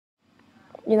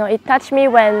it touched me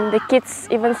when the kids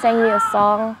even sang me a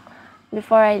song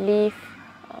before I leave.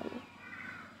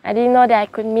 I didn't know that I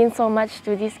could mean so much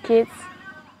to these kids.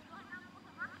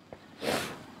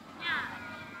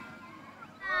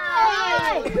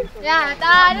 Ya,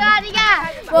 1, 2,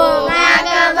 3. Bunga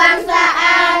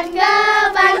kebangsaan,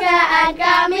 kebanggaan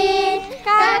kami.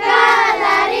 Kakak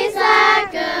Larissa,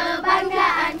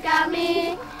 kebanggaan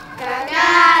kami.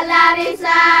 Kakak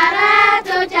Larissa,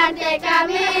 ratu cantik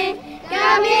kami.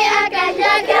 Kami akan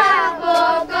jaga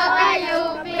pokok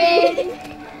ayu pi.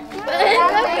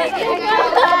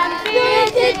 Berkecukupan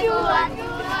biji kuat.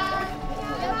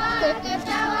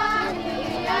 Ketawa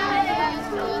dia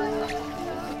Yesus.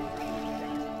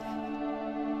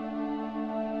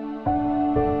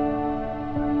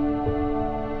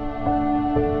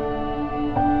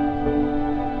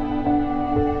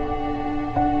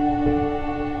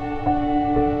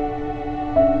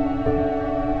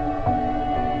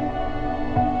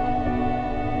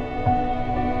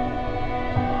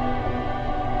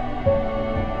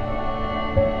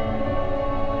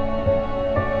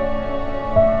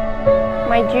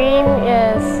 My dream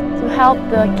is to help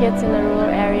the kids in the rural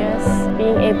areas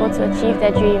being able to achieve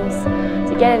their dreams,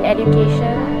 to get an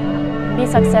education, be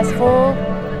successful,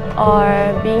 or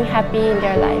being happy in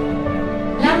their life.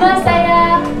 Nama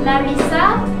saya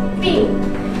Larissa Pink.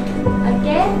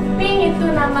 Okay, Pink itu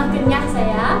nama Kenyah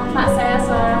saya. Mak saya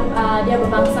seorang dia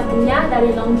berbangsa Kenyah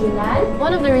dari Long Jilan.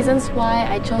 One of the reasons why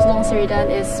I chose Long Seridan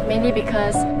is mainly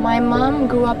because my mom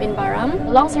grew up in Baram.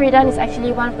 Long Seridan is actually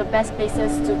one of the best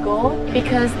places to go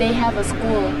because they have a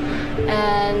school.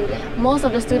 And most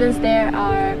of the students there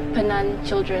are Penan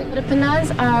children. The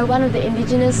Penans are one of the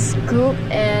indigenous group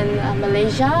in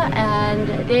Malaysia, and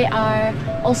they are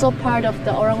also part of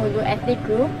the Orang Ulu ethnic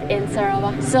group in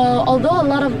Sarawak. So although a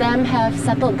lot of them have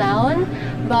settled down,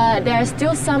 but there are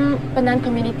still some Penan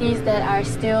communities that are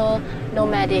still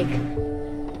nomadic.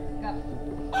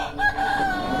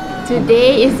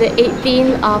 Today is the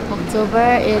 18th of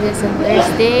October. It is a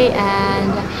Thursday,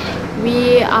 and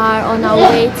we are on our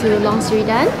way to Long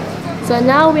Seridan. So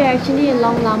now we are actually in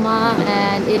Long Lama,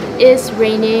 and it is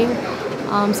raining,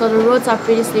 so the roads are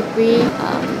pretty slippery.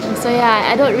 So yeah,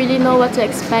 I don't really know what to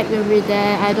expect when we're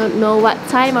there. I don't know what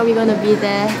time are we going to be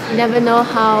there. You never know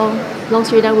how Long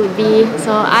Seridan would be.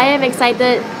 So I am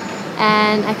excited,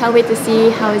 and I can't wait to see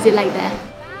how is it like there.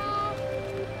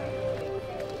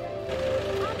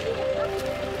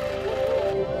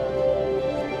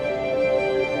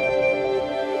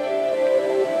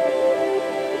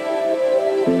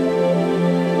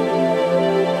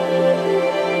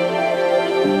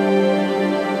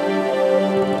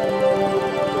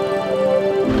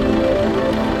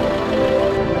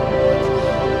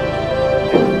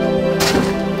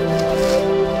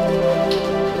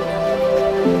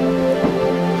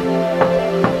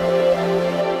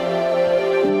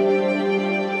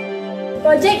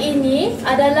 Projek ini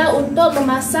adalah untuk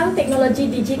memasang teknologi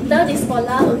digital di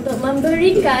sekolah untuk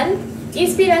memberikan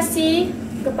inspirasi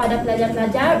kepada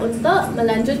pelajar-pelajar untuk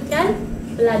melanjutkan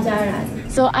pelajaran.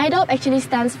 So IDOP actually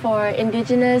stands for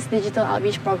Indigenous Digital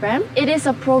Outreach Program. It is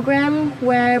a program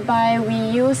whereby we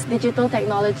use digital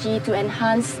technology to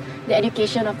enhance the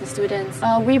education of the students.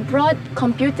 We brought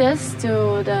computers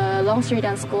to the Long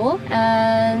Seridan school,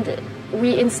 and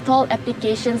we installed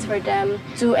applications for them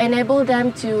to enable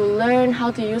them to learn how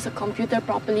to use a computer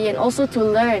properly and also to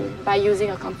learn by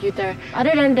using a computer.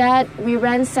 Other than that, we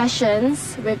ran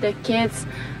sessions with the kids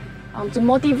to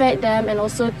motivate them and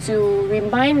also to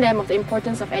remind them of the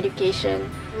importance of education.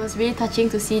 It was really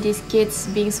touching to see these kids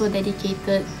being so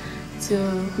dedicated to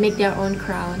make their own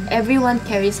crown. Everyone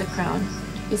carries a crown.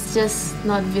 It's just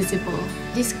not visible.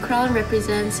 This crown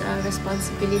represents a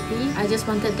responsibility. I just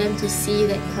wanted them to see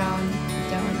that crown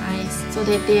with their own eyes so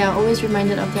that they are always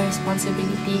reminded of their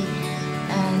responsibility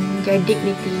and their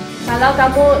dignity. Kalau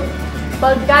kamu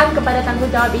pegang kepada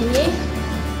tanggungjawab ini,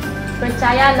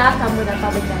 percayalah kamu dapat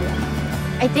berjaya.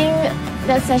 I think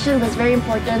that session was very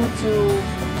important to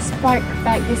spark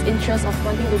back this interest of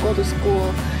wanting to go to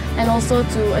school and also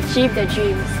to achieve their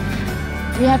dreams.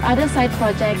 We have other side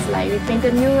projects like we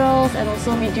painted murals and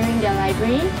also redoing their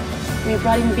library. We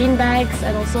brought in bean bags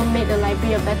and also made the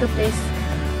library a better place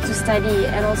to study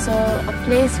and also a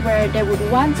place where they would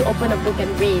want to open a book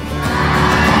and read.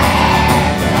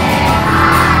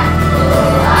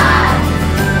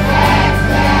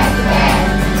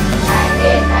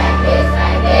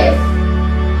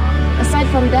 Aside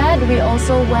from that, we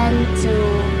also went to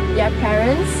their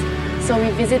parents. So we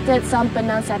visited some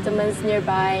Penang settlements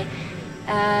nearby,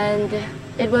 and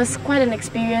it was quite an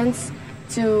experience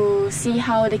to see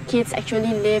how the kids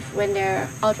actually live when they're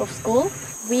out of school.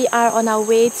 We are on our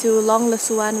way to Long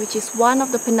Lesuan, which is one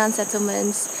of the Penang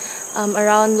settlements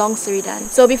around Long Seridan.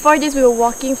 So before this, we were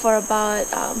walking for about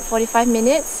 45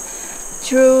 minutes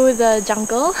through the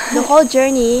jungle. The whole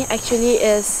journey actually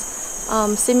is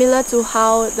similar to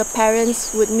how the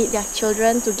parents would meet their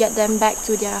children to get them back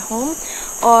to their home,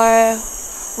 or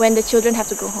when the children have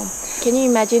to go home. Can you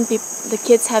imagine the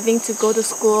kids having to go to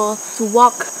school, to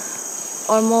walk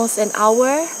almost an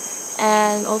hour,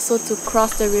 and also to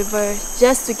cross the river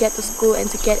just to get to school and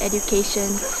to get education?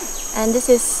 And this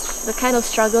is the kind of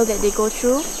struggle that they go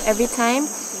through every time.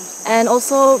 And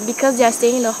also because they are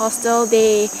staying in the hostel,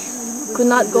 they could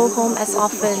not go home as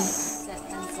often.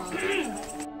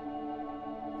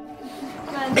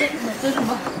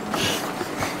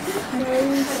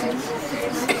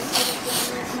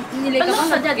 Penuh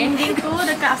saja dinding tu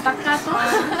dekat astaka tu.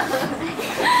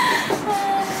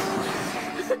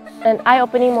 An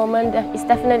eye-opening moment is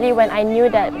definitely when I knew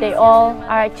that they all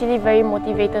are actually very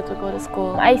motivated to go to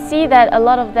school. I see that a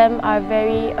lot of them are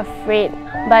very afraid,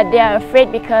 but they are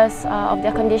afraid because of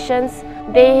their conditions.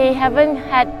 They haven't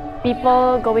had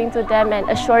people going to them and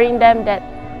assuring them that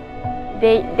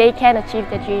they can achieve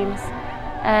their dreams.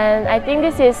 And I think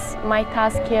this is my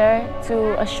task here,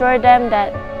 to assure them that,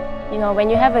 you know,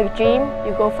 when you have a dream,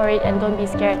 you go for it and don't be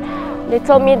scared. They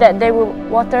told me that they will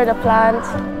water the plant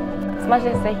as much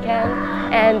as they can,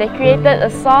 and they created a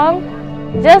song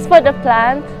just for the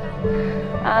plant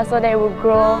so they will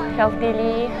grow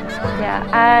healthily. Yeah,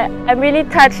 I'm really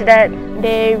touched that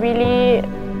they really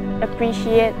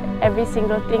appreciate every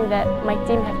single thing that my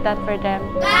team have done for them.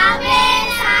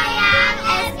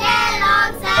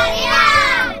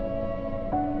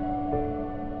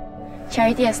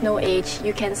 Charity has no age.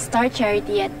 You can start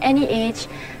charity at any age,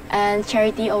 and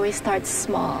charity always starts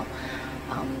small.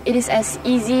 It is as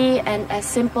easy and as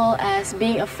simple as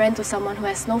being a friend to someone who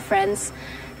has no friends,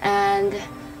 and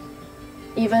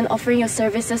even offering your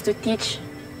services to teach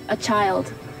a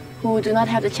child who do not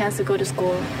have the chance to go to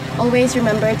school. Always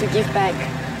remember to give back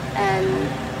and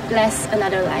bless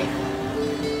another life.